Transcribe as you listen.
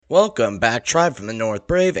Welcome back, Tribe from the North,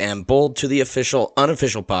 brave and bold, to the official,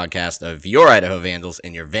 unofficial podcast of your Idaho Vandals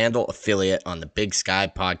and your Vandal affiliate on the Big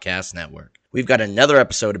Sky Podcast Network. We've got another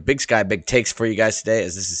episode of Big Sky Big Takes for you guys today,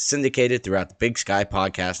 as this is syndicated throughout the Big Sky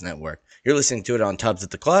Podcast Network. You're listening to it on Tubbs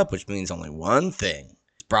at the Club, which means only one thing.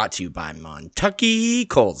 It's brought to you by Montucky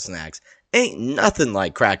Cold Snacks. Ain't nothing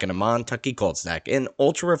like cracking a Montucky Cold Snack, an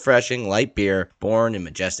ultra-refreshing light beer born in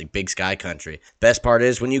majestic Big Sky country. Best part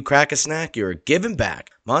is, when you crack a snack, you're giving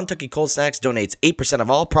back. Montucky Cold Snacks donates 8% of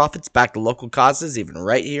all profits back to local causes, even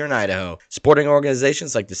right here in Idaho, supporting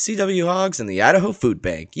organizations like the CW Hogs and the Idaho Food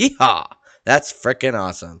Bank. Yeehaw! That's frickin'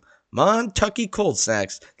 awesome. Montucky Cold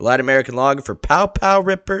Snacks, the Latin American lager for pow pow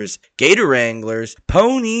rippers, gator wranglers,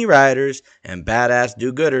 pony riders, and badass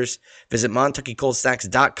do-gooders. Visit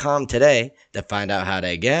MontuckyColdSnacks.com today to find out how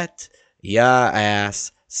to get ya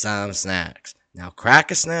ass some snacks. Now crack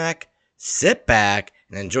a snack, sit back,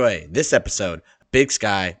 and enjoy this episode of Big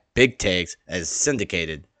Sky Big Takes as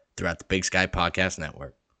syndicated throughout the Big Sky Podcast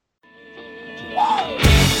Network.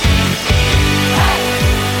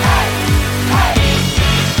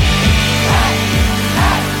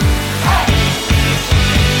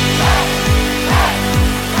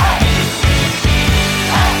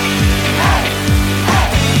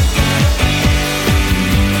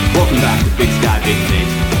 Welcome back to Big Sky Big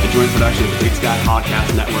Takes, a joint production of the Big Sky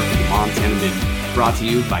Podcast Network and the Montana Mint, brought to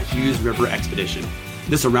you by Hughes River Expedition.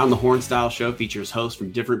 This Around the Horn style show features hosts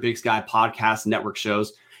from different Big Sky Podcast Network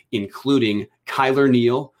shows, including Kyler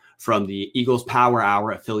Neal from the Eagles Power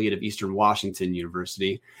Hour affiliate of Eastern Washington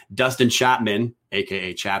University, Dustin Chapman,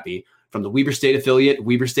 aka Chappie, from the Weber State affiliate,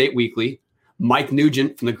 Weber State Weekly, Mike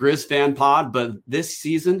Nugent from the Grizz Fan Pod, but this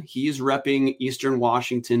season he is repping Eastern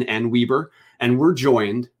Washington and Weber, and we're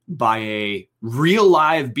joined by a real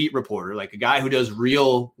live beat reporter, like a guy who does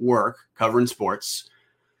real work covering sports,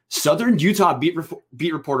 Southern Utah beat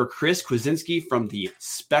reporter Chris Kwasinski from the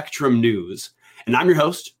Spectrum News. And I'm your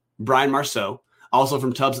host, Brian Marceau, also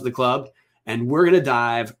from Tubbs at the Club. And we're going to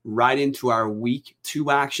dive right into our week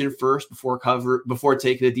 2 action first before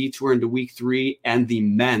taking a detour into week 3 and the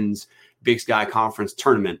men's Big Sky Conference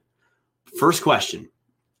tournament. First question.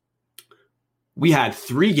 We had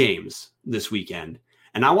 3 games this weekend,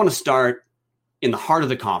 and I want to start in the heart of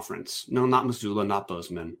the conference. No, not Missoula, not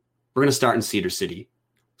Bozeman. We're going to start in Cedar City.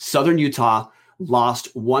 Southern Utah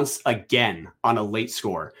lost once again on a late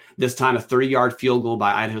score, this time a 30-yard field goal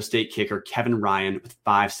by Idaho State kicker Kevin Ryan with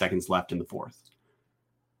 5 seconds left in the fourth.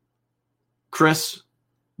 Chris,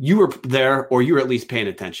 you were there, or you were at least paying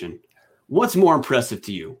attention. What's more impressive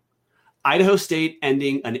to you? Idaho State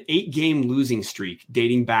ending an 8-game losing streak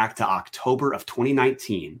dating back to October of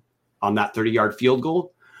 2019 on that 30-yard field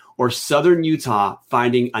goal, or Southern Utah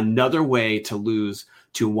finding another way to lose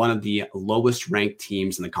to one of the lowest ranked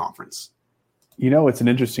teams in the conference? You know, it's an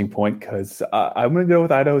interesting point because I'm going to go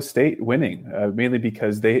with Idaho State winning, mainly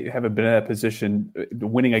because they haven't been in that position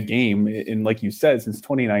winning a game in, like you said, since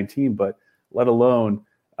 2019, but let alone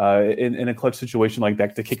in a clutch situation like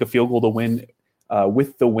that to kick a field goal to win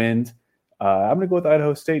with the wind. I'm going to go with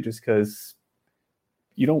Idaho State just because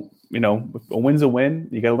a win's a win.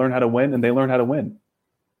 You got to learn how to win, and they learn how to win.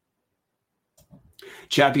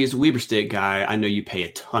 Chappie, as a Weber State guy, I know you pay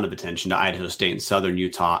a ton of attention to Idaho State and Southern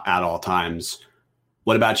Utah at all times.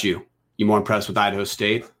 What about you? You more impressed with Idaho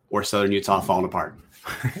State or Southern Utah falling apart?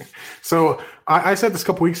 So I said this a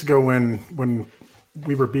couple weeks ago when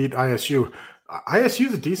Weber beat ISU. ISU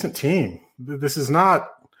is a decent team. This is not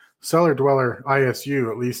cellar dweller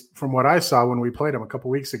ISU, at least from what I saw when we played them a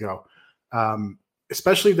couple weeks ago.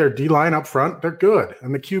 Especially their D-line up front, they're good.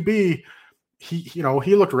 And the QB,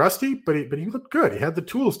 he looked rusty, but he looked good. He had the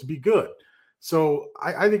tools to be good. So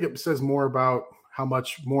I think it says more about how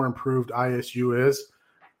much more improved ISU is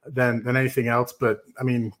than anything else. But I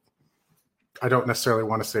mean, I don't necessarily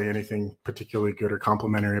want to say anything particularly good or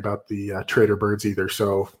complimentary about the Trader Birds either.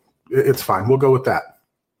 So it's fine. We'll go with that.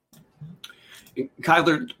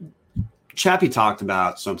 Kyler, Chappie talked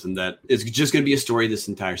about something that is just going to be a story this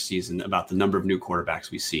entire season about the number of new quarterbacks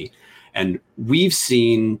we see. And we've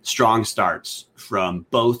seen strong starts from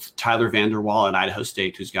both Tyler Vanderwall at Idaho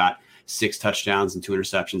State, who's got 6 touchdowns and 2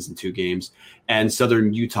 interceptions in 2 games, and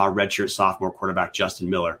Southern Utah redshirt sophomore quarterback Justin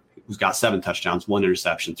Miller, who's got 7 touchdowns, 1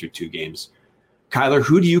 interception through 2 games. Kyler,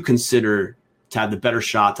 who do you consider to have the better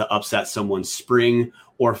shot to upset someone's spring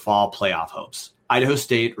or fall playoff hopes? Idaho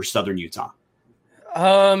State or Southern Utah?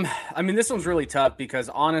 I mean, this one's really tough because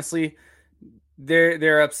honestly,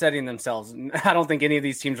 they're upsetting themselves. I don't think any of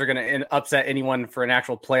these teams are going to upset anyone for an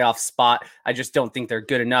actual playoff spot. I just don't think they're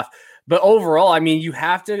good enough. But overall, I mean, you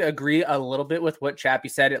have to agree a little bit with what Chappie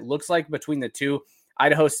said. It looks like between the two,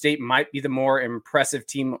 Idaho State might be the more impressive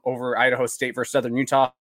team over Idaho State versus Southern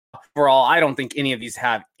Utah. Overall, I don't think any of these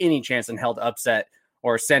have any chance in hell to upset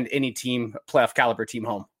or send any team, playoff caliber team,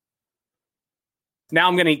 home. Now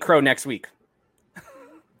I'm going to eat crow next week.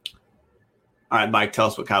 All right, Mike, tell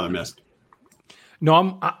us what Kyler missed.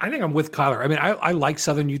 No, I think I'm with Kyler. I mean, I like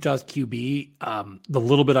Southern Utah's QB. The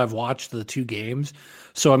little bit I've watched the 2 games,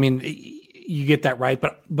 so I mean, you get that right.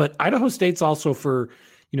 But Idaho State's also, for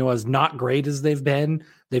as not great as they've been,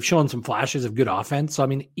 they've shown some flashes of good offense. So I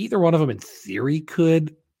mean, either one of them in theory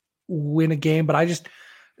could win a game. But I just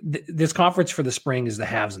this conference for the spring is the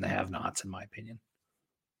haves and the have-nots, in my opinion.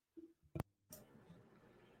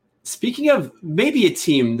 Speaking of maybe a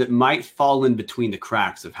team that might fall in between the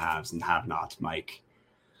cracks of haves and have-nots, Mike,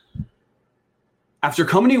 after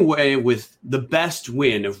coming away with the best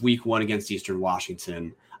win of week 1 against Eastern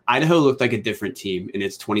Washington, Idaho looked like a different team in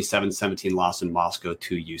its 27-17 loss in Moscow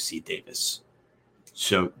to UC Davis.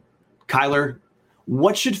 So, Kyler,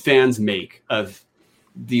 what should fans make of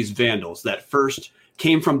these Vandals that first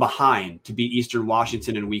came from behind to beat Eastern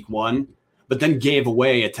Washington in week 1, but then gave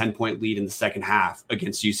away a 10-point lead in the second half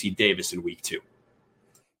against UC Davis in week 2?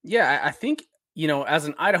 Yeah, I think, as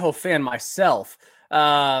an Idaho fan myself,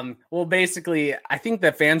 basically, I think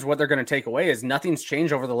that fans, what they're going to take away is nothing's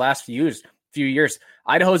changed over the last few years.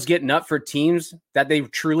 Idaho's getting up for teams that they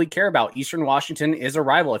truly care about. Eastern Washington is a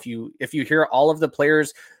rival. If you hear all of the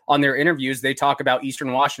players on their interviews, they talk about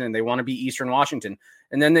Eastern Washington. They want to be Eastern Washington.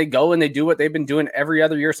 And then they go and they do what they've been doing every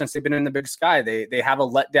other year since they've been in the Big Sky. They have a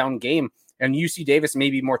letdown game. And UC Davis may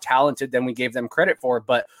be more talented than we gave them credit for.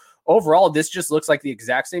 But overall, this just looks like the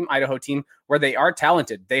exact same Idaho team where they are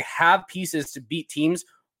talented. They have pieces to beat teams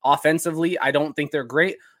offensively. I don't think they're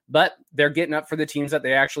great, but they're getting up for the teams that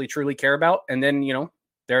they actually truly care about. And then,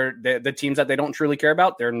 they're the teams that they don't truly care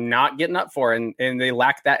about, they're not getting up for, and they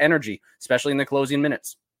lack that energy, especially in the closing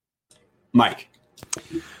minutes. Mike.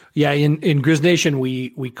 Yeah, in Grizz Nation,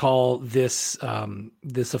 we call this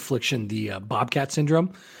this affliction the Bobcat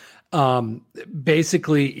syndrome.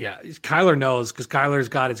 Basically, yeah, Kyler knows, because Kyler's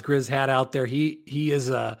got his Grizz hat out there. He is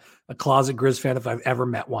a closet Grizz fan if I've ever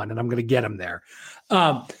met one, and I'm going to get him there.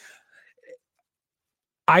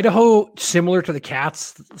 Idaho, similar to the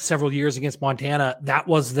Cats several years against Montana, that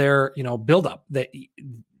was their buildup.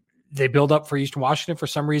 They build up for Eastern Washington for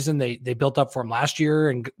some reason. They built up for them last year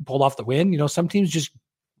and pulled off the win. Some teams just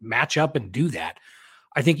match up and do that.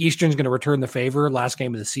 I think Eastern's going to return the favor last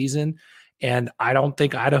game of the season. And I don't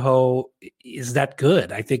think Idaho is that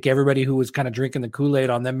good. I think everybody who was kind of drinking the Kool-Aid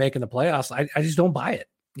on them making the playoffs, I just don't buy it.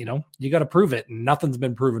 You got to prove it. And nothing's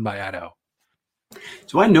been proven by Idaho.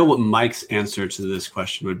 So I know what Mike's answer to this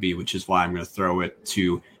question would be, which is why I'm going to throw it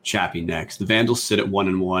to Chappie next. The Vandals sit at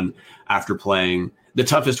 1-1 after playing the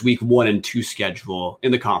toughest week 1 and 2 schedule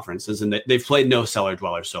in the conferences. And they've played no cellar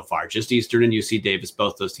dwellers so far, just Eastern and UC Davis.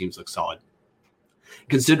 Both those teams look solid.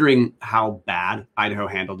 Considering how bad Idaho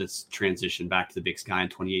handled its transition back to the Big Sky in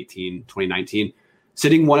 2018, 2019,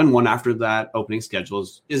 sitting 1-1 after that opening schedule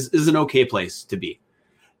is an okay place to be.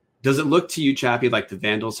 Does it look to you, Chappie, like the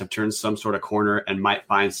Vandals have turned some sort of corner and might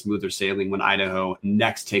find smoother sailing when Idaho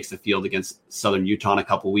next takes the field against Southern Utah in a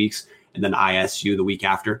couple weeks and then ISU the week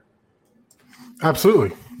after?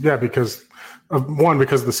 Absolutely. Yeah, because of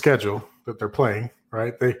the schedule that they're playing,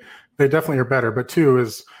 right? They definitely are better. But 2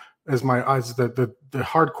 is, as the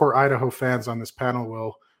hardcore Idaho fans on this panel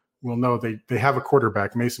will know, they have a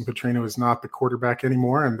quarterback. Mason Petrino is not the quarterback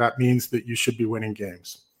anymore, and that means that you should be winning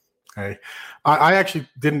games. Okay. I actually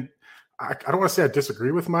didn't – I don't want to say I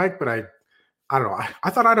disagree with Mike, but I don't know. I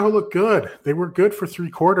thought Idaho looked good. They were good for 3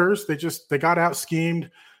 quarters. They got out schemed.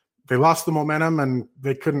 They lost the momentum, and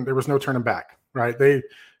they couldn't – there was no turning back, right?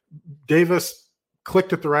 Davis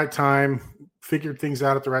clicked at the right time, figured things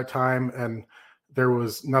out at the right time, and there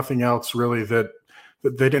was nothing else really that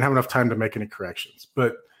they didn't have enough time to make any corrections.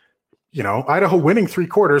 But – Idaho winning 3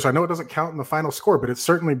 quarters, I know it doesn't count in the final score, but it's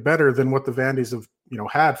certainly better than what the Vandies have,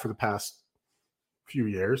 had for the past few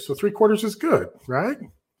years. So 3 quarters is good, right?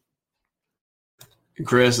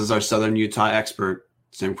 Chris, as our Southern Utah expert,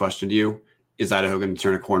 same question to you. Is Idaho going to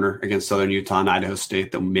turn a corner against Southern Utah and Idaho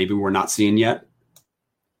State that maybe we're not seeing yet?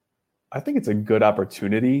 I think it's a good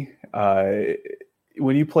opportunity.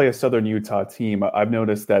 When you play a Southern Utah team, I've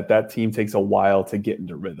noticed that team takes a while to get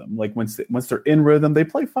into rhythm. Like once they're in rhythm, they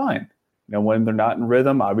play fine. When they're not in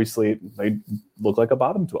rhythm, obviously they look like a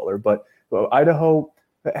bottom dweller. But Idaho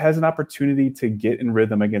has an opportunity to get in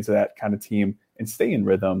rhythm against that kind of team and stay in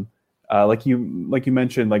rhythm. Like you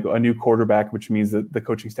mentioned, like a new quarterback, which means that the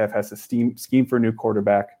coaching staff has to scheme for a new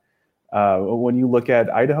quarterback. When you look at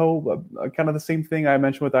Idaho, kind of the same thing I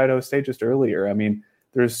mentioned with Idaho State just earlier. I mean,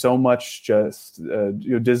 there's so much just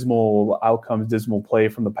dismal outcomes, dismal play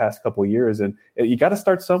from the past couple of years, and you got to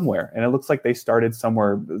start somewhere. And it looks like they started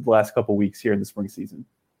somewhere the last couple of weeks here in the spring season.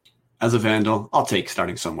 As a Vandal, I'll take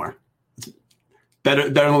starting somewhere. Better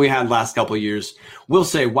than we had last couple of years. We'll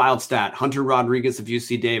say wild stat. Hunter Rodriguez of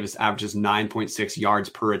UC Davis averages 9.6 yards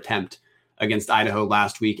per attempt against Idaho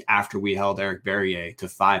last week after we held Eric Barrier to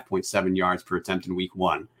 5.7 yards per attempt in week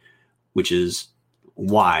 1, which is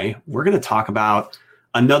why we're going to talk about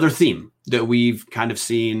another theme that we've kind of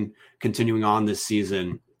seen continuing on this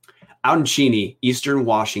season. Out in Cheney, Eastern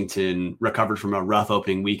Washington recovered from a rough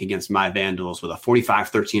opening week against my Vandals with a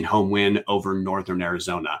 45-13 home win over Northern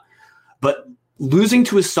Arizona. But losing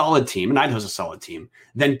to a solid team, and Idaho's a solid team,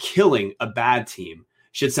 then killing a bad team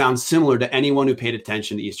should sound similar to anyone who paid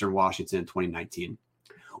attention to Eastern Washington in 2019.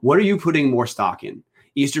 What are you putting more stock in?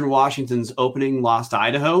 Eastern Washington's opening loss to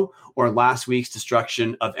Idaho or last week's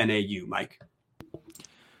destruction of NAU, Mike?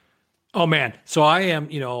 Oh, man. So I am,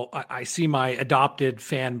 I see my adopted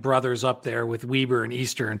fan brothers up there with Weber and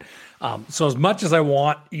Eastern. So as much as I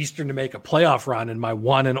want Eastern to make a playoff run in my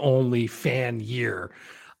one and only fan year,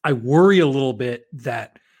 I worry a little bit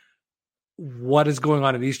that what is going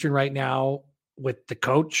on at Eastern right now with the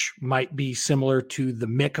coach might be similar to the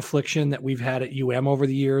Mick affliction that we've had at UM over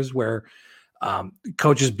the years, where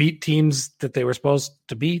coaches beat teams that they were supposed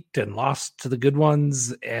to beat and lost to the good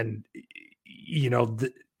ones. And,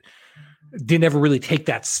 didn't ever really take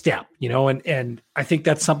that step, and I think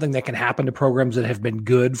that's something that can happen to programs that have been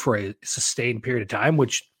good for a sustained period of time,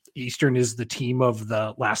 which Eastern is the team of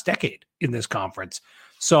the last decade in this conference.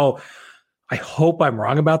 So I hope I'm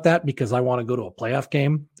wrong about that, because I want to go to a playoff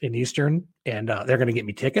game in Eastern, and they're going to get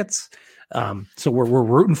me tickets. So we're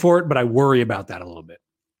rooting for it, but I worry about that a little bit.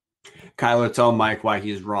 Kyler, tell Mike why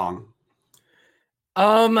he's wrong.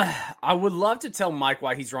 I would love to tell Mike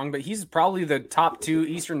why he's wrong, but he's probably the top 2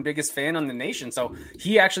 Eastern biggest fan on the nation. So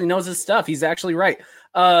he actually knows his stuff. He's actually right.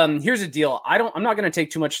 Here's the deal. I'm not going to take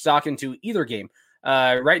too much stock into either game.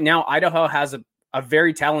 Right now, Idaho has a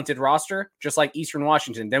very talented roster, just like Eastern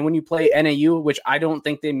Washington. Then when you play NAU, which I don't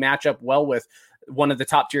think they match up well with one of the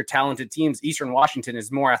top tier talented teams, Eastern Washington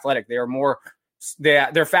is more athletic. They're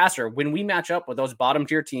faster. When we match up with those bottom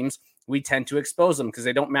tier teams, we tend to expose them because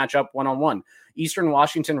they don't match up one-on-one. Eastern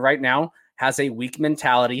Washington right now has a weak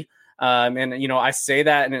mentality. And I say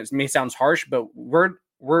that and it may sound harsh, but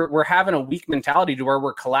we're having a weak mentality to where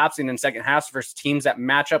we're collapsing in second halves versus teams that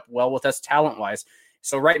match up well with us talent-wise.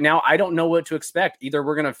 So right now, I don't know what to expect. Either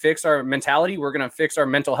we're going to fix our mentality, we're going to fix our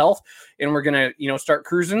mental health, and we're going to, start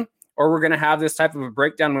cruising, or we're going to have this type of a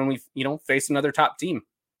breakdown when we, face another top team.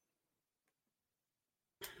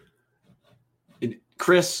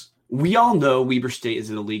 Chris, we all know Weber State is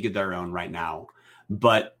in a league of their own right now,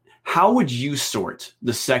 but how would you sort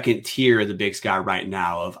the second tier of the Big Sky right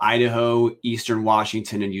now of Idaho, Eastern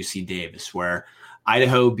Washington, and UC Davis, where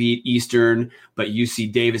Idaho beat Eastern, but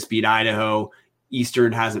UC Davis beat Idaho?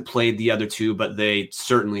 Eastern hasn't played the other two, but they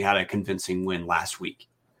certainly had a convincing win last week.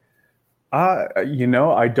 I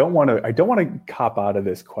don't want to cop out of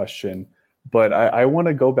this question, but I want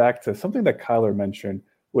to go back to something that Kyler mentioned,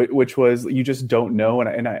 which was you just don't know.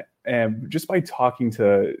 And just by talking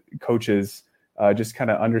to coaches, just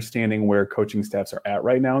kind of understanding where coaching staffs are at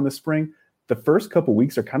right now in the spring, the first couple of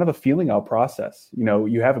weeks are kind of a feeling out process.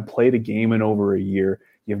 You haven't played a game in over a year.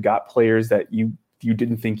 You've got players that you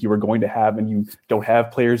didn't think you were going to have, and you don't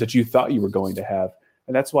have players that you thought you were going to have.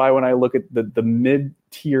 And that's why when I look at the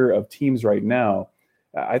mid-tier of teams right now,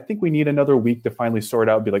 I think we need another week to finally sort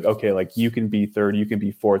out, be like, okay, like you can be third, you can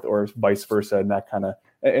be fourth, or vice versa, and that kind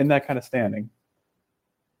of standing.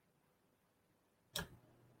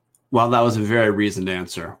 Well, that was a very reasoned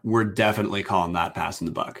answer. We're definitely calling that passing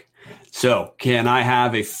the buck. So can I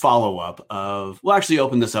have a follow-up of, we'll actually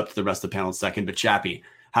open this up to the rest of the panel in a second, but Chappie,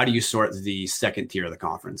 how do you sort the second tier of the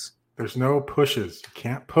conference? There's no pushes. You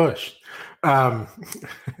can't push. I'll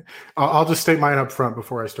just state mine up front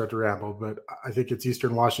before I start to ramble, but I think it's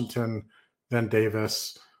Eastern Washington, then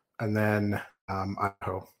Davis, and then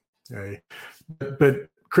Idaho. Okay. But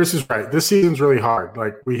Chris is right. This season's really hard.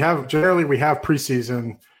 Like we have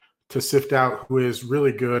preseason to sift out who is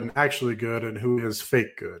really good and actually good and who is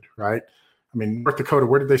fake good, right? I mean, North Dakota,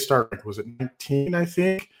 where did they start? Was it 19, I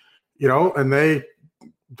think? And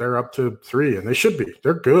they're up to 3, and they should be.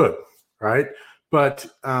 They're good, right? But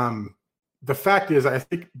the fact is, I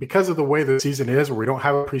think because of the way the season is, where we don't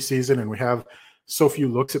have a preseason and we have so few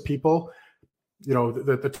looks at people,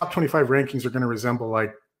 the top 25 rankings are going to resemble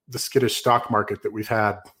like the skittish stock market that we've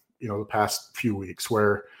had, the past few weeks,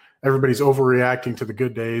 where everybody's overreacting to the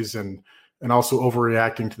good days and also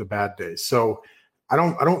overreacting to the bad days. So I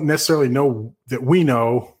don't necessarily know that we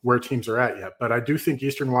know where teams are at yet, but I do think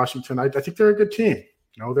Eastern Washington, I think they're a good team.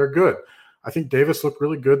 They're good. I think Davis looked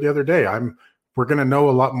really good the other day. We're going to know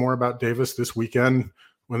a lot more about Davis this weekend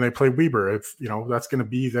when they play Weber. If that's going to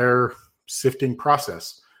be their sifting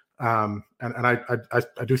process. And I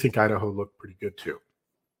do think Idaho looked pretty good too.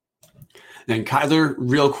 And Kyler,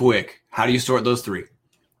 real quick, how do you sort those three?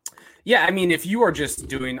 Yeah, I mean, if you are just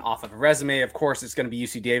doing off of a resume, of course, it's going to be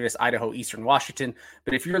UC Davis, Idaho, Eastern Washington.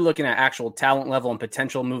 But if you're looking at actual talent level and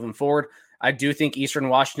potential moving forward, I do think Eastern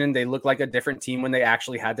Washington, they look like a different team when they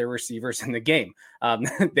actually had their receivers in the game.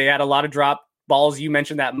 They had a lot of drop balls. You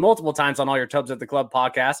mentioned that multiple times on all your Tubs at the Club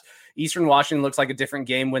podcast. Eastern Washington looks like a different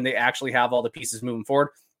game when they actually have all the pieces moving forward.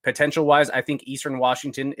 Potential-wise, I think Eastern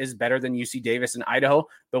Washington is better than UC Davis and Idaho,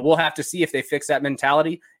 but we'll have to see if they fix that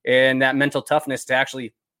mentality and that mental toughness to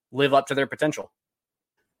actually live up to their potential.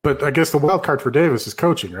 But I guess the wild card for Davis is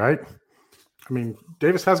coaching, right? I mean,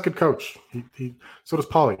 Davis has a good coach. So does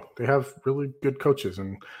Poly. They have really good coaches,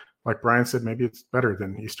 and like Brian said, maybe it's better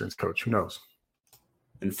than Eastern's coach. Who knows?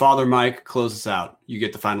 And Father Mike, close us out. You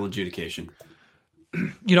get the final adjudication.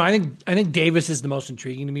 I think Davis is the most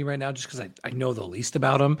intriguing to me right now, just because I know the least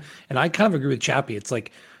about him, and I kind of agree with Chappie. It's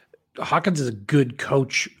like Hawkins is a good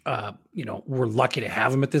coach. We're lucky to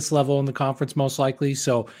have him at this level in the conference, most likely.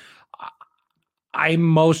 So I'm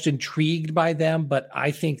most intrigued by them, but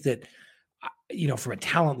I think that from a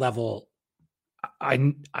talent level,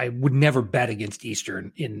 I would never bet against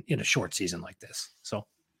Eastern in a short season like this. So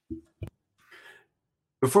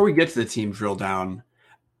before we get to the team drill down,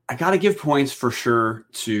 I got to give points for sure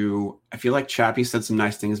to, I feel like Chappie said some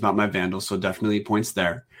nice things about my Vandals, so definitely points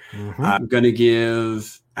there. Mm-hmm. I'm going to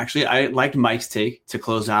give, actually, I liked Mike's take to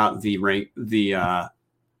close out the rank, how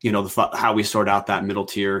we sort out that middle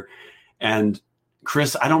tier. And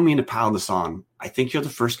Chris, I don't mean to pile this on. I think you're the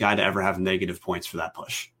first guy to ever have negative points for that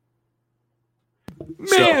push.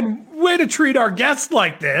 Man, way to treat our guests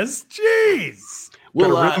like this. Jeez.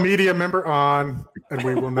 We'll media member on, and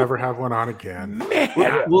we will never have one on again.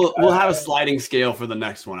 We'll have a sliding scale for the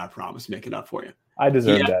next one. I promise. Make it up for you. I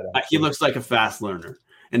deserve that. He looks like a fast learner.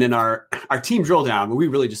 And then our team drill down, we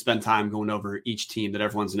really just spend time going over each team that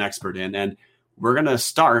everyone's an expert in. And we're going to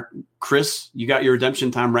start. Chris, you got your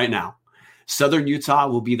redemption time right now. Southern Utah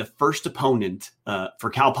will be the first opponent for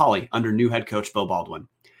Cal Poly under new head coach Beau Baldwin.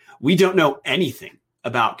 We don't know anything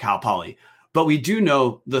about Cal Poly, but we do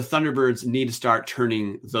know the Thunderbirds need to start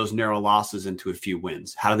turning those narrow losses into a few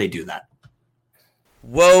wins. How do they do that?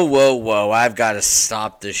 Whoa. I've got to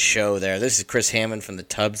stop this show there. This is Chris Hammond from the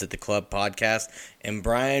Tubs at the Club podcast, and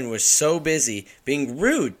Brian was so busy being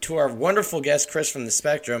rude to our wonderful guest, Chris from the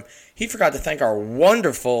Spectrum, he forgot to thank our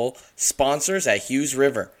wonderful sponsors at Hughes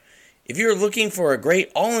River. If you're looking for a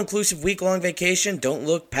great all-inclusive week-long vacation, don't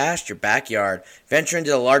look past your backyard. Venture into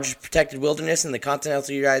the largest protected wilderness in the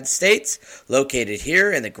continental United States, located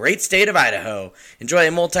here in the great state of Idaho. Enjoy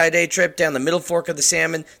a multi-day trip down the Middle Fork of the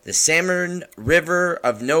Salmon River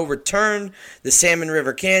of No Return, the Salmon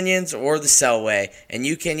River Canyons, or the Selway. And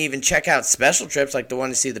you can even check out special trips like the one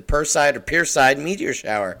to see the Purside or Pierside meteor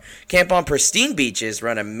shower. Camp on pristine beaches,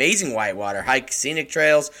 run amazing whitewater, hike scenic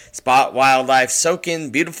trails, spot wildlife, soak in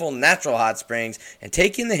beautiful natural hot springs, and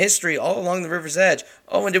take in the history all along the river's edge.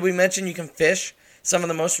 Oh, and did we mention you can fish some of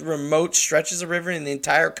the most remote stretches of river in the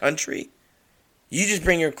entire country? You just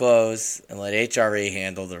bring your clothes and let HRE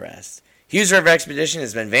handle the rest. Hughes River Expedition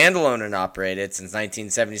has been Vandal owned and operated since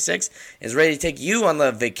 1976 and is ready to take you on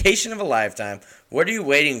the vacation of a lifetime. What are you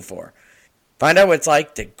waiting for? Find out what it's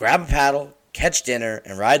like to grab a paddle, catch dinner,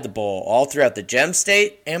 and ride the bull all throughout the Gem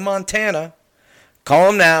State and Montana.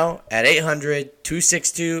 Call them now at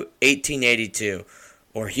 800-262-1882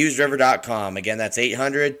 or HughesRiver.com. Again, that's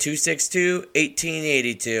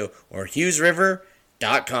 800-262-1882 or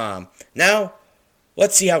HughesRiver.com. Now,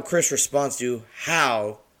 let's see how Chris responds to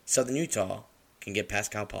how Southern Utah can get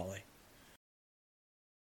past Cal Poly.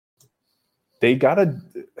 They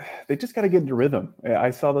just got to get into rhythm.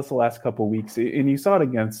 I saw this the last couple of weeks, and you saw it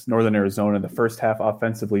against Northern Arizona. In the first half,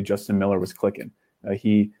 offensively, Justin Miller was clicking. I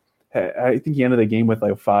think he ended the game with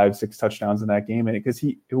like 5-6 touchdowns in that game. And because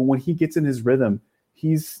when he gets in his rhythm,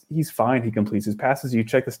 he's fine. He completes his passes. You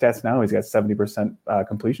check the stats now, he's got 70%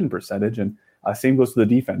 completion percentage. And same goes to the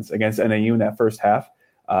defense against NAU in that first half.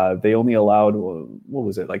 They only allowed, what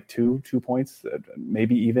was it, like two points,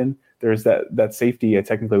 maybe even. There's that safety.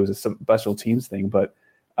 Technically, it was a special teams thing. But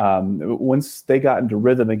once they got into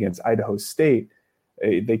rhythm against Idaho State,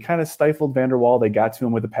 they kind of stifled Vanderwall. They got to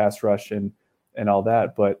him with a pass rush and all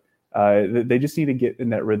that. But they just need to get in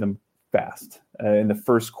that rhythm fast. In the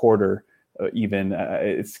first quarter,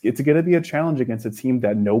 It's going to be a challenge against a team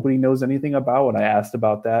that nobody knows anything about. When I asked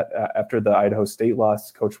about that after the Idaho State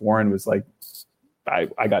loss, Coach Warren was like,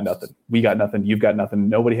 I got nothing. We got nothing. You've got nothing.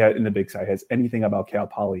 Nobody in the Big Sky has anything about Cal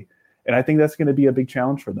Poly. And I think that's going to be a big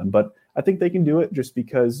challenge for them. But I think they can do it just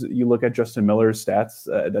because you look at Justin Miller's stats.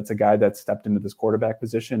 That's a guy that stepped into this quarterback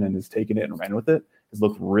position and has taken it and ran with it. Has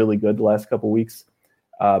looked really good the last couple of weeks.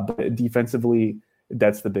 But defensively,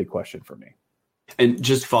 that's the big question for me. And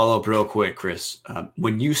just follow up real quick, Chris.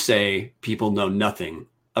 When you say people know nothing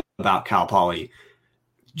about Cal Poly,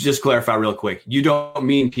 just clarify real quick. You don't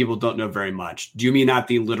mean people don't know very much. Do you mean at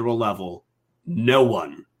the literal level, no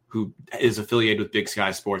one who is affiliated with Big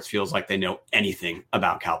Sky Sports feels like they know anything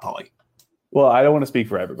about Cal Poly? Well, I don't want to speak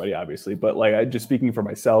for everybody, obviously, but just speaking for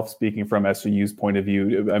myself, speaking from SUU's point of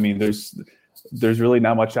view, I mean, there's really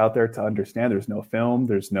not much out there to understand. There's no film.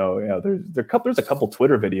 There's no, there's a couple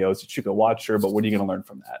Twitter videos that you can watch, sure, but what are you going to learn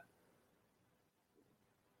from that?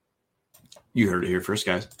 You heard it here first,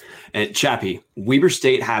 guys. And Chappie, Weber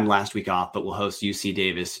State had last week off, but will host UC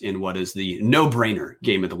Davis in what is the no-brainer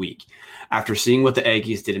game of the week. After seeing what the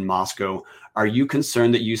Aggies did in Moscow, are you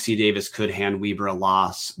concerned that UC Davis could hand Weber a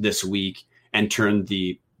loss this week and turn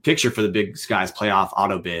the picture for the Big Sky's playoff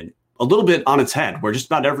auto bid a little bit on its head, where just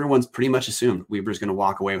about everyone's pretty much assumed Weber's going to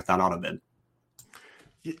walk away with that auto bid?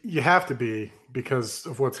 You have to be, because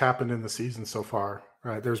of what's happened in the season so far,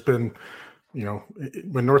 right? There's been,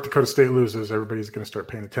 when North Dakota State loses, everybody's going to start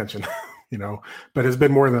paying attention, but it's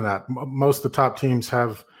been more than that. Most of the top teams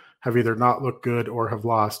have either not looked good or have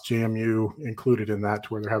lost, JMU included in that, to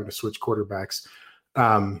where they're having to switch quarterbacks.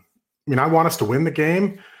 I want us to win the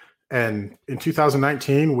game. And in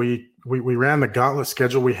 2019, we ran the gauntlet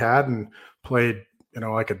schedule we had and played,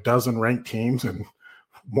 like a dozen ranked teams and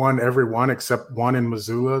won every one except one in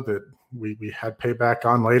Missoula that we had payback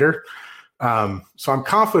on later. So I'm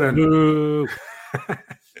confident.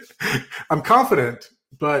 I'm confident,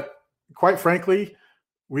 but quite frankly,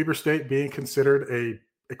 Weber State being considered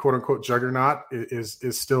a quote unquote juggernaut is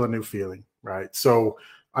still a new feeling, right? So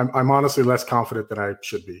I'm honestly less confident than I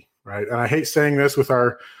should be, right? And I hate saying this with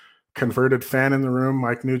our converted fan in the room,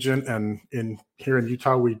 Mike Nugent, and here in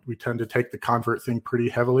Utah, we tend to take the convert thing pretty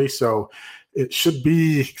heavily. So it should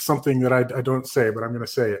be something that I don't say, but I'm going to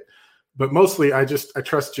say it. But mostly I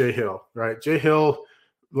trust Jay Hill, right? Jay Hill,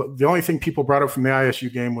 the only thing people brought up from the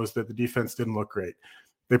ISU game was that the defense didn't look great.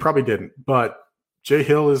 They probably didn't, but Jay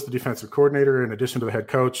Hill is the defensive coordinator in addition to the head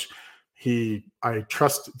coach. I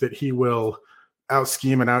trust that he will out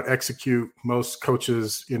scheme and out execute most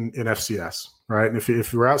coaches in FCS, right? And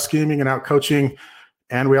if we're out scheming and out coaching,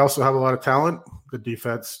 and we also have a lot of talent, the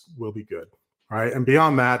defense will be good, right? And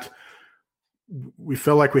beyond that, we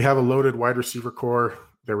feel like we have a loaded wide receiver core.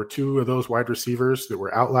 There were two of those wide receivers that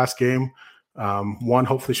were out last game. One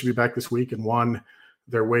hopefully should be back this week, and one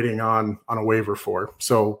they're waiting on a waiver for.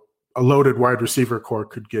 So a loaded wide receiver core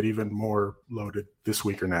could get even more loaded this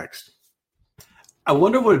week or next. I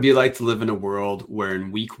wonder what it'd be like to live in a world where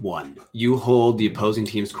in week one, you hold the opposing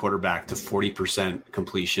team's quarterback to 40%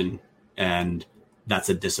 completion, and that's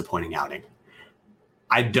a disappointing outing.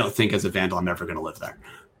 I don't think as a Vandal I'm ever going to live there.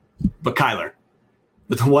 But Kyler,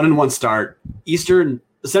 with a 1-1 start, Eastern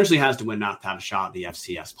essentially has to win now to have a shot at the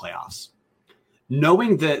FCS playoffs.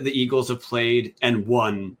 Knowing that the Eagles have played and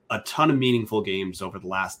won a ton of meaningful games over the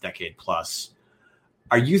last decade plus,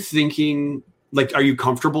 are you thinking, are you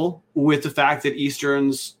comfortable with the fact that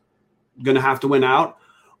Eastern's going to have to win out?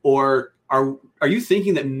 Or are you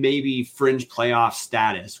thinking that maybe fringe playoff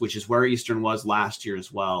status, which is where Eastern was last year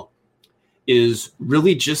as well, is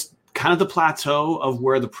really just kind of the plateau of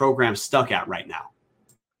where the program's stuck at right now?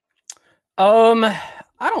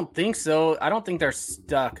 I don't think so. I don't think they're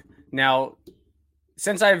stuck. Now,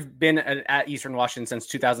 since I've been at Eastern Washington since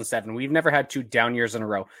 2007, we've never had 2 down years in a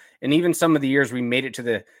row. And even some of the years we made it to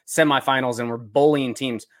the semifinals and we're bullying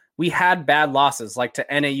teams, we had bad losses, like to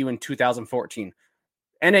NAU in 2014.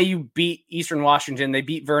 NAU beat Eastern Washington. They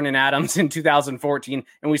beat Vernon Adams in 2014,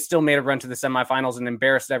 and we still made a run to the semifinals and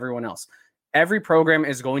embarrassed everyone else. Every program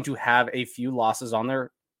is going to have a few losses on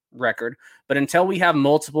their record, but until we have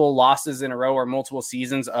multiple losses in a row or multiple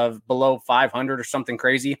seasons of below 500 or something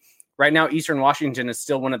crazy, right now, Eastern Washington is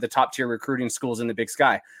still one of the top tier recruiting schools in the Big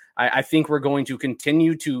Sky. I think we're going to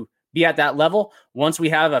continue to be at that level. Once we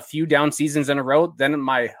have a few down seasons in a row, then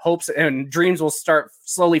my hopes and dreams will start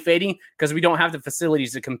slowly fading because we don't have the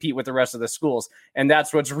facilities to compete with the rest of the schools. And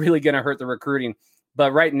that's what's really going to hurt the recruiting.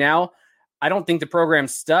 But right now, I don't think the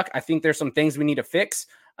program's stuck. I think there's some things we need to fix.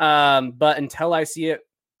 But until I see it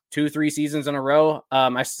 2-3 seasons in a row,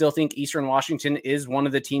 I still think Eastern Washington is one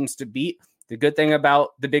of the teams to beat. The good thing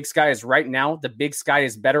about the Big Sky is right now, the Big Sky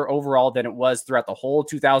is better overall than it was throughout the whole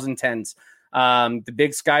 2010s. The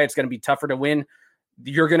Big Sky, it's going to be tougher to win.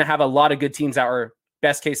 You're going to have a lot of good teams that are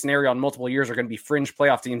best case scenario on multiple years are going to be fringe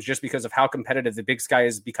playoff teams just because of how competitive the Big Sky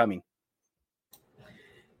is becoming.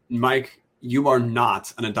 Mike, you are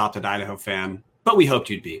not an adopted Idaho fan, but we hoped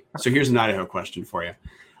you'd be. So here's an Idaho question for you.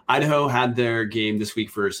 Idaho had their game this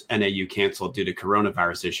week versus NAU canceled due to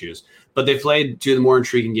coronavirus issues, but they played two of the more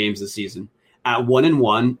intriguing games this season. At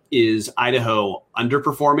 1-1, is Idaho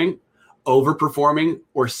underperforming, overperforming,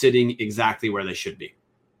 or sitting exactly where they should be?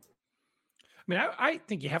 I mean, I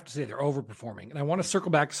think you have to say they're overperforming. And I want to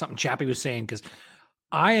circle back to something Chappie was saying, because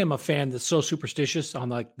I am a fan that's so superstitious. On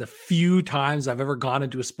like the few times I've ever gone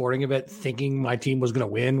into a sporting event thinking my team was going to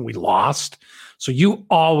win, we lost. So you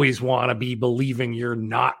always want to be believing you're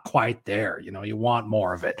not quite there. You know, you want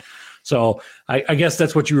more of it. So I guess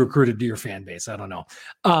that's what you recruited to your fan base. I don't know.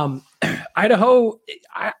 Idaho,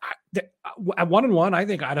 at 1-1, I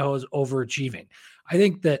think Idaho is overachieving. I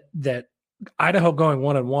think that Idaho going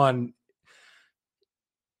 1-1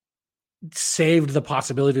 saved the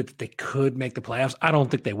possibility that they could make the playoffs. I don't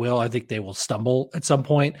think they will. I think they will stumble at some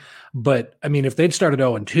point. But I mean, if they'd started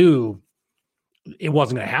 0-2, it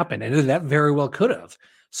wasn't going to happen. And that very well could have.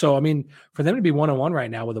 So, I mean, for them to be 1-1 right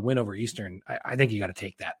now with a win over Eastern, I think you got to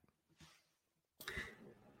take that.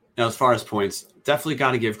 Now, as far as points, definitely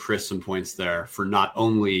got to give Chris some points there for not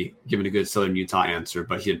only giving a good Southern Utah answer,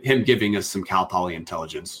 but him giving us some Cal Poly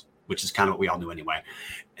intelligence, which is kind of what we all knew anyway.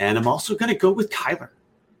 And I'm also going to go with Kyler.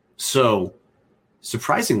 So,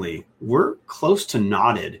 surprisingly, we're close to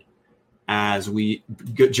knotted as we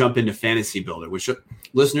jump into Fantasy Builder, which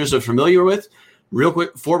listeners are familiar with. Real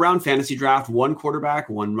quick, 4-round fantasy draft, 1 quarterback,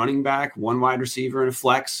 1 running back, 1 wide receiver, and a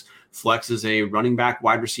flex. Flex is a running back,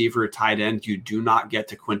 wide receiver, a tight end. You do not get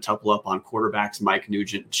to quintuple up on quarterbacks, Mike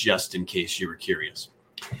Nugent, just in case you were curious.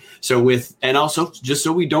 And also, just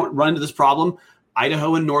so we don't run into this problem,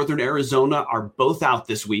 Idaho and Northern Arizona are both out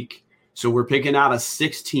this week. So we're picking out of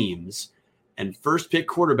 6 teams. And first pick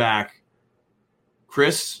quarterback,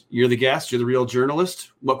 Chris, you're the guest. You're the real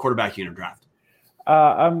journalist. What quarterback are you going to draft?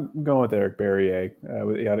 I'm going with Eric Barriere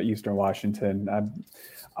out of Eastern Washington.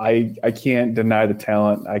 I can't deny the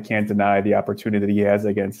talent. I can't deny the opportunity that he has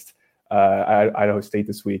against Idaho State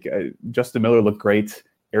this week. Justin Miller looked great.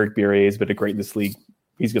 Eric Barriere has been great in this league.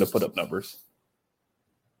 He's going to put up numbers.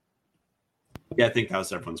 Yeah, I think that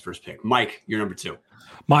was everyone's first pick. Mike, you're number 2.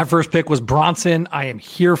 My first pick was Bronson. I am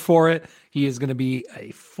here for it. He is going to be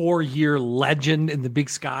a 4-year legend in the Big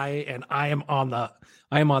Sky, and I am on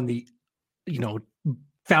the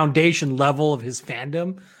foundation level of his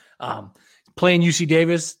fandom. Playing UC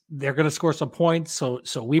Davis, they're going to score some points, so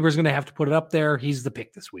Weber's going to have to put it up there. He's the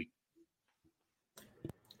pick this week.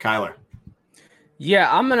 Kyler.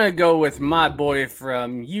 Yeah, I'm going to go with my boy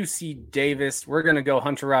from UC Davis. We're going to go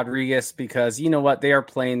Hunter Rodriguez because you know what? They are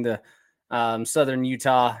playing the Southern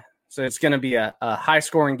Utah. So it's going to be a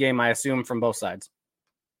high-scoring game, I assume, from both sides.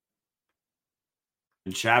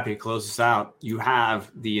 And Chappie, close us out. You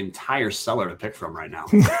have the entire cellar to pick from right now.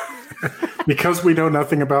 Because we know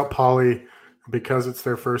nothing about Poly, because it's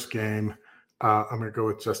their first game, I'm going to go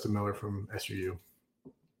with Justin Miller from SUU.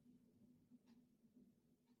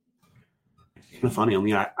 Kind of funny,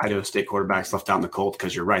 only Idaho State quarterbacks left out in the cold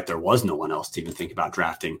because you're right. There was no one else to even think about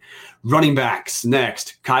drafting. Running backs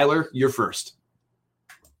next. Kyler, you're first.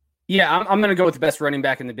 Yeah, I'm going to go with the best running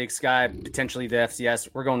back in the Big Sky, potentially the FCS.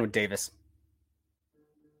 We're going with Davis.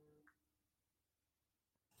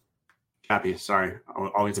 Chappie, sorry.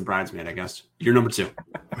 Always a bridesmaid, I guess. You're number 2.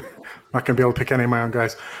 Not going to be able to pick any of my own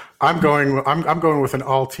guys. I'm going with an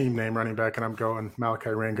all-team name running back, and I'm going Malachi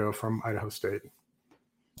Rango from Idaho State.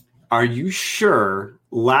 Are you sure?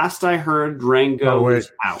 Last I heard, Rango was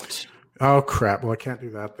out. Oh, crap. Well, I can't do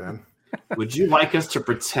that then. Would you like us to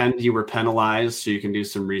pretend you were penalized so you can do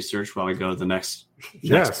some research while we go to the next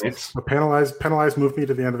Yes. Next Penalized moved me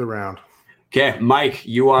to the end of the round. Okay, Mike,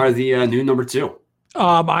 you are the new number 2.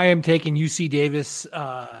 I am taking UC Davis,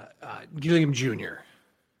 Gilliam Jr.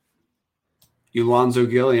 Alonzo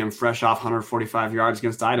Gilliam, fresh off 145 yards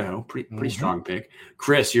against Idaho. Pretty strong pick.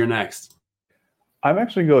 Chris, you're next. I'm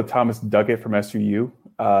actually going to go with Thomas Duckett from SUU.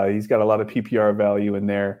 He's got a lot of PPR value in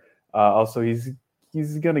there. Also, he's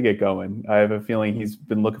going to get going. I have a feeling he's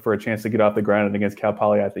been looking for a chance to get off the ground, and against Cal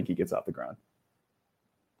Poly, I think he gets off the ground.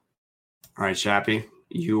 All right, Chappie,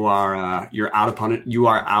 you are out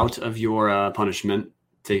of your punishment.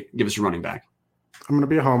 Give us your running back. I'm going to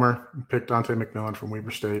be a homer. Pick Dante McMillan from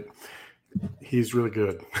Weber State. He's really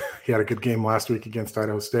good. He had a good game last week against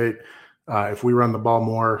Idaho State. If we run the ball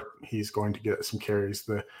more, he's going to get some carries.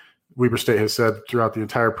 The Weber State has said throughout the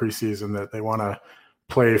entire preseason that they want to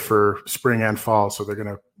play for spring and fall, so they're going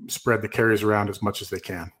to spread the carries around as much as they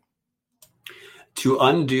can. To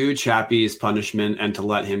undo Chappie's punishment and to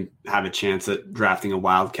let him have a chance at drafting a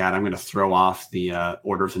Wildcat, I'm going to throw off the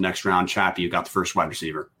order of the next round. Chappie, you got the first wide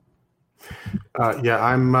receiver. I'm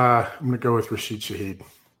going to go with Rashid Shaheed.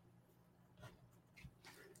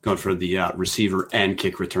 Going for the receiver and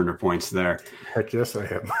kick returner points there. Heck yes, I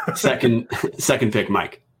am. second pick,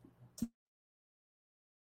 Mike.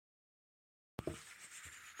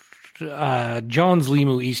 Jones,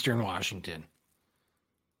 Limu, Eastern Washington.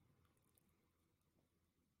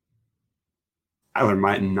 I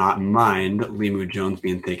might not mind Limu Jones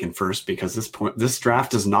being taken first because this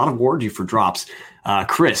draft does not award you for drops.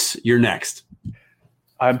 Chris, you're next.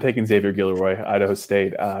 I'm taking Xavier Gilroy, Idaho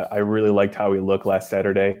State. I really liked how he looked last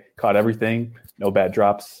Saturday. Caught everything, no bad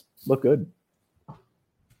drops. Look good.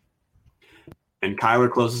 And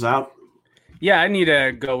Kyler closes out. Yeah, I need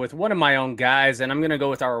to go with one of my own guys, and I'm going to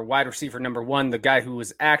go with our wide receiver number 1, the guy who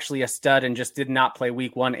was actually a stud and just did not play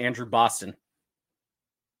week 1, Andrew Boston.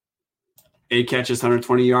 8 catches,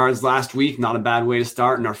 120 yards last week. Not a bad way to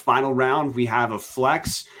start. In our final round, we have a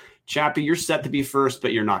flex. Chappie, you're set to be first,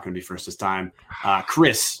 but you're not going to be first this time.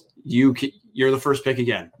 Chris, you're the first pick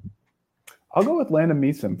again. I'll go with Landon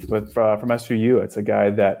Meesum from SUU. It's a guy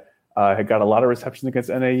that had got a lot of receptions against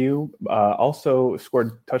NAU, also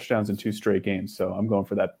scored touchdowns in 2 straight games. So I'm going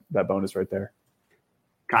for that bonus right there.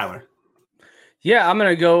 Kyler. Yeah, I'm going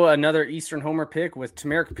to go another Eastern homer pick with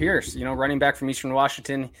Tamarick Pierce, running back from Eastern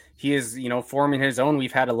Washington. He is, forming his own.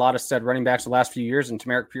 We've had a lot of stud running backs the last few years, and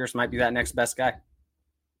Tamarick Pierce might be that next best guy.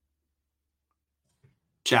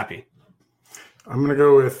 Chappie. I'm going to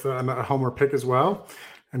go with a homer pick as well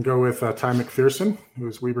and go with Ty McPherson, who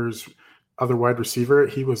is Weber's other wide receiver.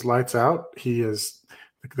 He was lights out.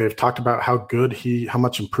 They've talked about how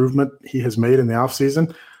much improvement he has made in the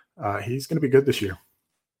offseason. He's going to be good this year.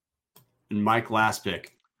 And Mike, last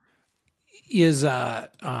pick. Is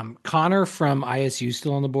Connor from ISU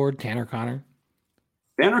still on the board? Tanner Connor?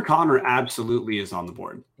 Tanner Connor absolutely is on the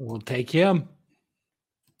board. We'll take him.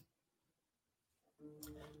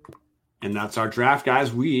 And that's our draft,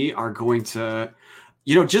 guys. We are going to,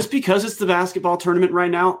 just because it's the basketball tournament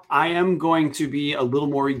right now, I am going to be a little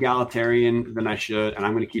more egalitarian than I should, and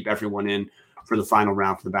I'm going to keep everyone in for the final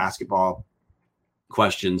round for the basketball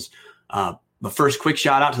questions. But first, quick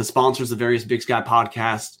shout out to the sponsors of the various Big Sky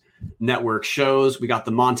Podcast Network shows. We got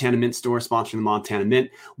the Montana Mint store sponsoring the Montana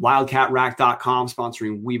Mint, WildcatRack.com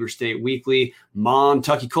sponsoring Weber State Weekly,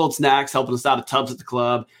 Montucky Cold Snacks helping us out at Tubbs at the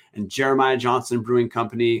Club, and Jeremiah Johnson Brewing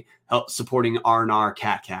Company supporting R&R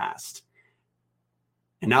Catcast.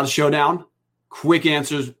 And now the showdown. Quick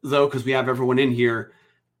answers, though, because we have everyone in here.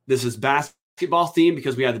 This is basketball themed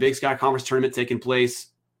because we have the Big Sky Conference Tournament taking place.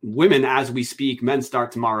 Women as we speak. Men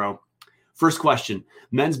start tomorrow. First question.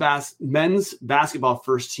 Men's basketball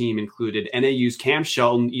first team included NAU's Cam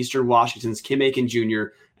Shelton, Eastern Washington's Kim Aiken Jr.,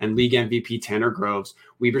 and league MVP Tanner Groves,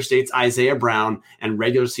 Weber State's Isaiah Brown, and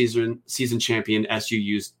regular season champion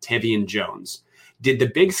SUU's Tevian Jones. Did the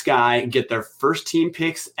Big Sky get their first team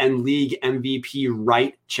picks and league MVP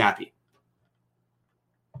right, Chappie?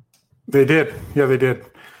 They did. Yeah, they did.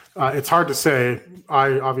 It's hard to say.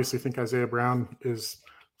 I obviously think Isaiah Brown is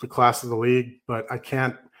the class of the league, but I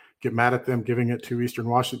can't get mad at them giving it to the Eastern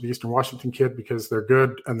Washington kid because they're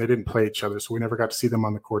good and they didn't play each other. So we never got to see them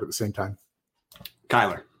on the court at the same time.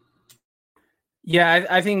 Kyler. Yeah,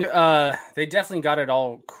 I think they definitely got it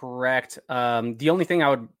all correct. The only thing I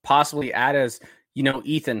would possibly add is,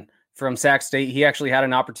 Ethan from Sac State, he actually had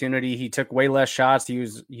an opportunity. He took way less shots. He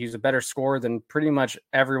was a better scorer than pretty much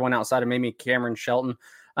everyone outside of maybe Cameron Shelton.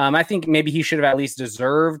 I think maybe he should have at least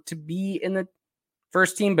deserved to be in the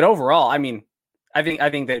first team. But overall, I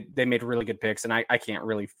think that they made really good picks, and I can't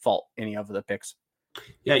really fault any of the picks.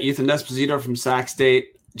 Yeah, Ethan Esposito from Sac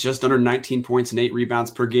State, just under 19 points and 8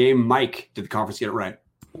 rebounds per game. Mike, did the conference get it right?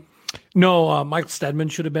 No, Michael Stedman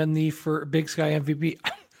should have been the Big Sky MVP.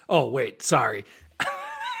 Oh, wait, sorry.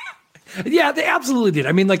 Yeah, they absolutely did.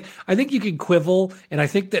 I think you can quibble, and I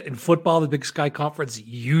think that in football, the Big Sky Conference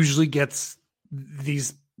usually gets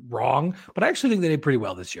these wrong, but I actually think they did pretty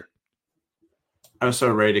well this year. I was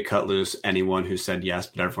so ready to cut loose anyone who said yes,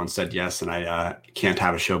 but everyone said yes, and I can't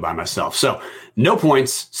have a show by myself. So, no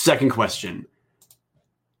points. Second question.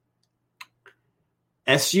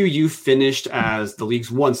 SUU finished as the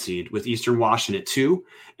league's 1 seed with Eastern Washington at 2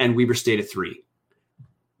 and Weber State at 3.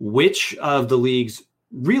 Which of the league's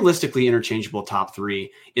realistically interchangeable top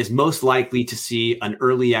 3 is most likely to see an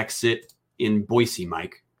early exit in Boise,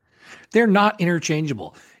 Mike? They're not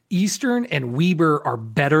interchangeable. Eastern and Weber are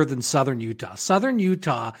better than Southern Utah. Southern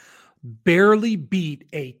Utah barely beat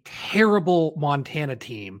a terrible Montana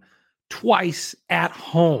team twice at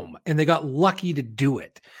home, and they got lucky to do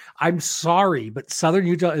it. I'm sorry, but Southern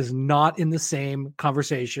Utah is not in the same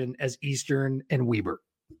conversation as Eastern and Weber.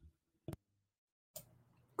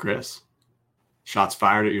 Chris, shots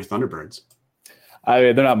fired at your Thunderbirds. I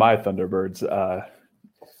mean, they're not my Thunderbirds,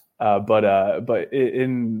 but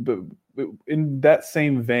in that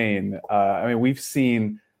same vein, I mean, we've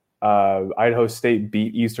seen Idaho State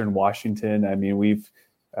beat Eastern Washington. I mean, we've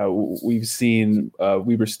seen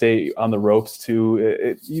Weber State on the ropes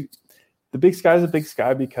too. The Big Sky is a Big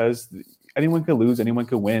Sky because anyone can lose, anyone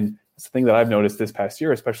can win. It's the thing that I've noticed this past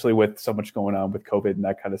year, especially with so much going on with COVID and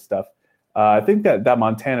that kind of stuff. I think that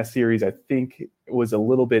Montana series, I think, was a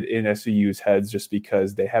little bit in SUU's heads just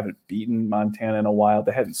because they haven't beaten Montana in a while.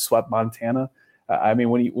 They hadn't swept Montana. I mean,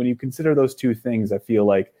 when you consider those two things, I feel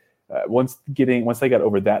like once they got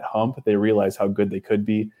over that hump, they realized how good they could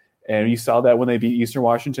be. And you saw that when they beat Eastern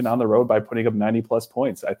Washington on the road by putting up 90+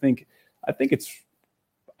 points. I think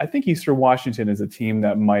Eastern Washington is a team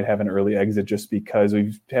that might have an early exit just because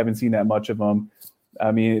we haven't seen that much of them.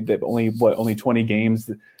 I mean, they've only 20 games.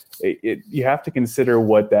 You have to consider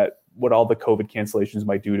what all the COVID cancellations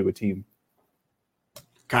might do to a team.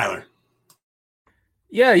 Kyler.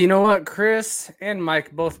 Yeah, you know what? Chris and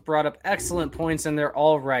Mike both brought up excellent points, and they're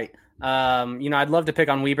all right. I'd love to pick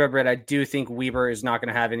on Weber, but I do think Weber is not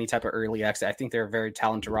going to have any type of early exit. I think they're a very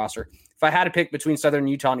talented roster. If I had to pick between Southern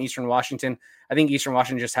Utah and Eastern Washington, I think Eastern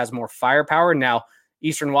Washington just has more firepower. Now,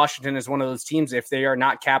 Eastern Washington is one of those teams, if they are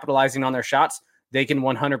not capitalizing on their shots, they can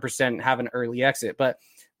 100% have an early exit. But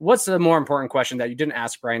what's the more important question that you didn't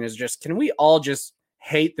ask, Brian, is just, can we all just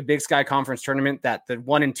hate the Big Sky Conference tournament that the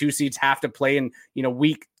 1 and 2 seeds have to play in,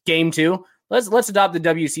 week game 2? Let's adopt the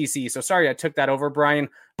WCC. So sorry I took that over, Brian.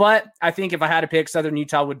 But I think if I had to pick, Southern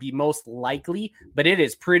Utah would be most likely. But it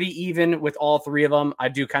is pretty even with all three of them. I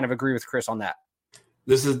do kind of agree with Chris on that.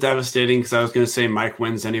 This is devastating because I was going to say Mike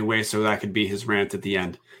wins anyway, so that could be his rant at the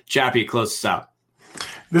end. Chappie, close us out.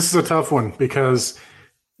 This is a tough one because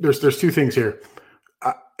there's two things here.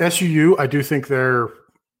 SUU, I do think they're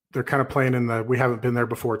kind of playing in the we haven't been there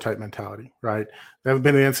before type mentality, right? They haven't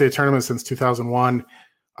been in the NCAA tournament since 2001.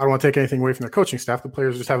 I don't want to take anything away from their coaching staff. The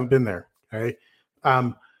players just haven't been there. Okay.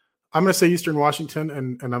 I'm going to say Eastern Washington,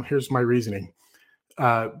 and here's my reasoning.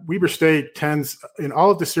 Weber State tends, in all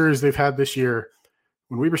of the series they've had this year,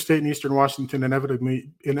 when Weber State and Eastern Washington inevitably meet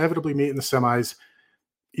in the semis,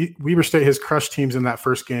 Weber State has crushed teams in that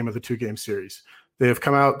first game of the 2-game series. They have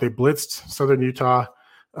come out, they blitzed Southern Utah.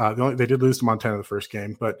 They did lose to Montana the first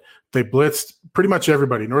game, but they blitzed pretty much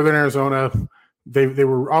everybody. Northern Arizona, they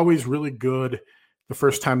were always really good the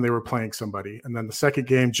first time they were playing somebody. And then the second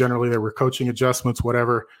game, generally there were coaching adjustments,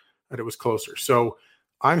 whatever, and it was closer. So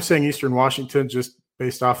I'm saying Eastern Washington just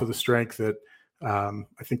based off of the strength that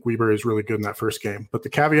I think Weber is really good in that first game. But the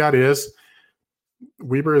caveat is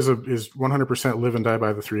Weber is 100% live and die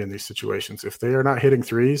by the three in these situations. If they are not hitting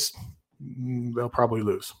threes, they'll probably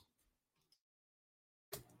lose.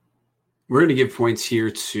 We're going to give points here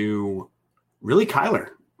to really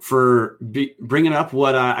Kyler for bringing up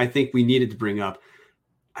what I think we needed to bring up.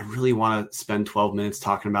 I really want to spend 12 minutes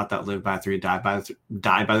talking about that live by three, die by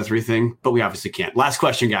the three thing, but we obviously can't. Last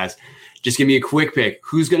question, guys. Just give me a quick pick.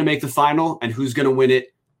 Who's going to make the final and who's going to win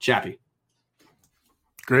it? Chappie.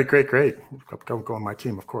 Great. Go on my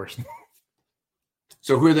team, of course.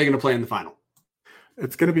 So who are they going to play in the final?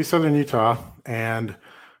 It's going to be Southern Utah, and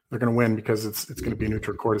they're going to win because it's going to be a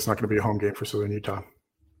neutral court. It's not going to be a home game for Southern Utah.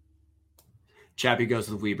 Chappie goes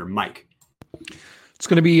with Weber. Mike. It's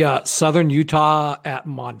going to be Southern Utah at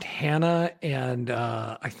Montana, and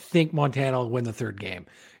I think Montana will win the third game.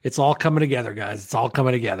 It's all coming together, guys. It's all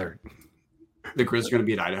coming together. The Grizz are going to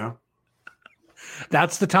beat Idaho?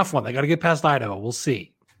 That's the tough one. They got to get past Idaho. We'll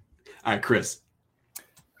see. All right, Chris.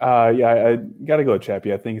 I got to go with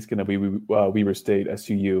Chappie. I think it's going to be Weber State,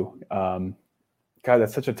 SUU. God,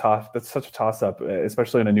 that's such a toss-up,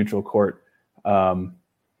 especially in a neutral court.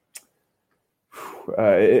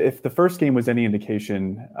 If the first game was any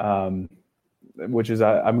indication, which is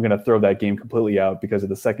I'm going to throw that game completely out because of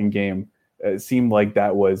the second game, it seemed like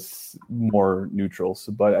that was more neutral.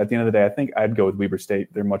 So, but at the end of the day, I think I'd go with Weber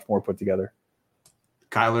State. They're much more put together.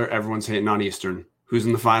 Kyler, everyone's hating on Eastern. Who's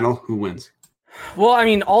in the final? Who wins? Well, I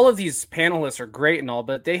mean, all of these panelists are great and all,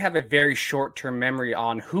 but they have a very short-term memory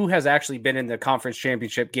on who has actually been in the conference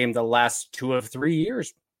championship game the last 2 of 3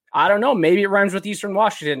 years. I don't know. Maybe it rhymes with Eastern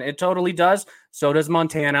Washington. It totally does. So does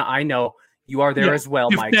Montana. I know. You are there as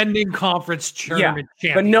well, Mike. Defending conference champion.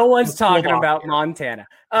 But no one's talking about Montana.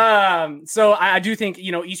 So I do think,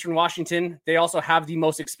 Eastern Washington, they also have the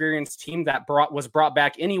most experienced team that was brought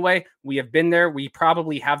back anyway. We have been there. We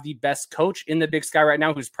probably have the best coach in the Big Sky right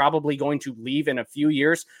now, who's probably going to leave in a few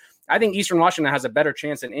years. I think Eastern Washington has a better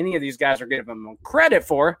chance than any of these guys are giving them credit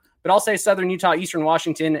for. But I'll say Southern Utah, Eastern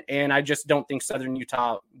Washington, and I just don't think Southern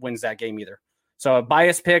Utah wins that game either. So a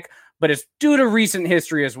biased pick, but it's due to recent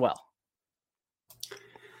history as well.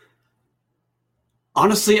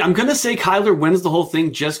 Honestly, I'm going to say Kyler wins the whole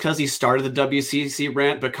thing just because he started the WCC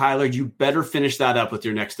rant. But Kyler, you better finish that up with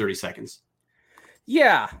your next 30 seconds.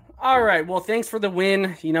 Yeah. All right. Well, thanks for the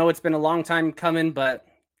win. It's been a long time coming, but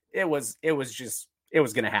it was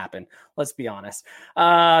going to happen. Let's be honest.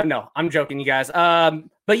 No, I'm joking, you guys.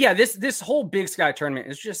 But yeah, this whole Big Sky tournament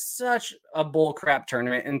is just such a bull crap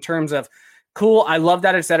tournament in terms of cool. I love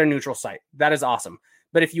that it's at a neutral site. That is awesome.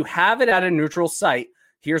 But if you have it at a neutral site,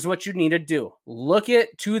 here's what you need to do. Look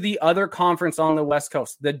to the other conference on the West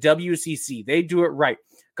Coast, the WCC. They do it right.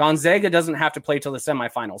 Gonzaga doesn't have to play till the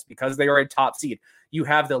semifinals because they are a top seed. You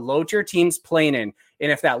have the low-tier teams playing in.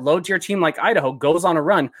 And if that low-tier team like Idaho goes on a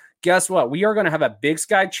run, guess what? We are going to have a Big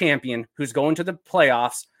Sky champion who's going to the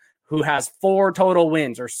playoffs, who has 4 total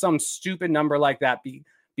wins or some stupid number like that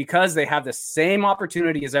because they have the same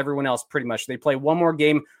opportunity as everyone else pretty much. They play one more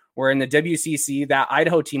game, where in the WCC, that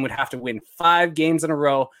Idaho team would have to win 5 games in a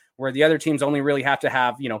row, where the other teams only really have to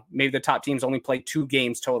have, maybe the top teams only play 2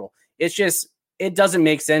 games total. It's just, it doesn't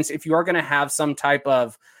make sense. If you are going to have some type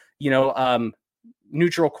of,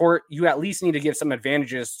 neutral court, you at least need to give some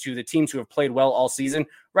advantages to the teams who have played well all season.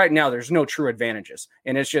 Right now, there's no true advantages,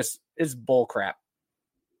 and it's bull crap.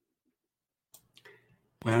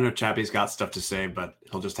 Well, I know Chappie's got stuff to say, but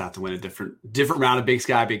he'll just have to win a different round of Big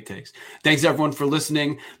Sky Big Takes. Thanks, everyone, for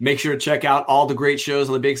listening. Make sure to check out all the great shows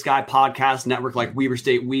on the Big Sky Podcast Network, like Weber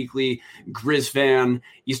State Weekly, Grizz Fan,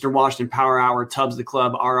 Eastern Washington Power Hour, Tubbs the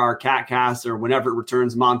Club, RR Catcast, or whenever it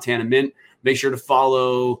returns, Montana Mint. Make sure to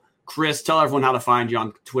follow Chris. Tell everyone how to find you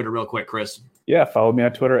on Twitter real quick, Chris. Yeah, follow me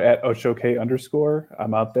on Twitter at @OchoK_.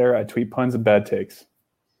 I'm out there. I tweet puns and bad takes.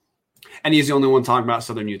 And he's the only one talking about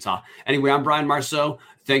Southern Utah. Anyway, I'm Brian Marceau.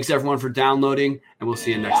 Thanks, everyone, for downloading, and we'll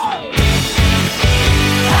see you next time.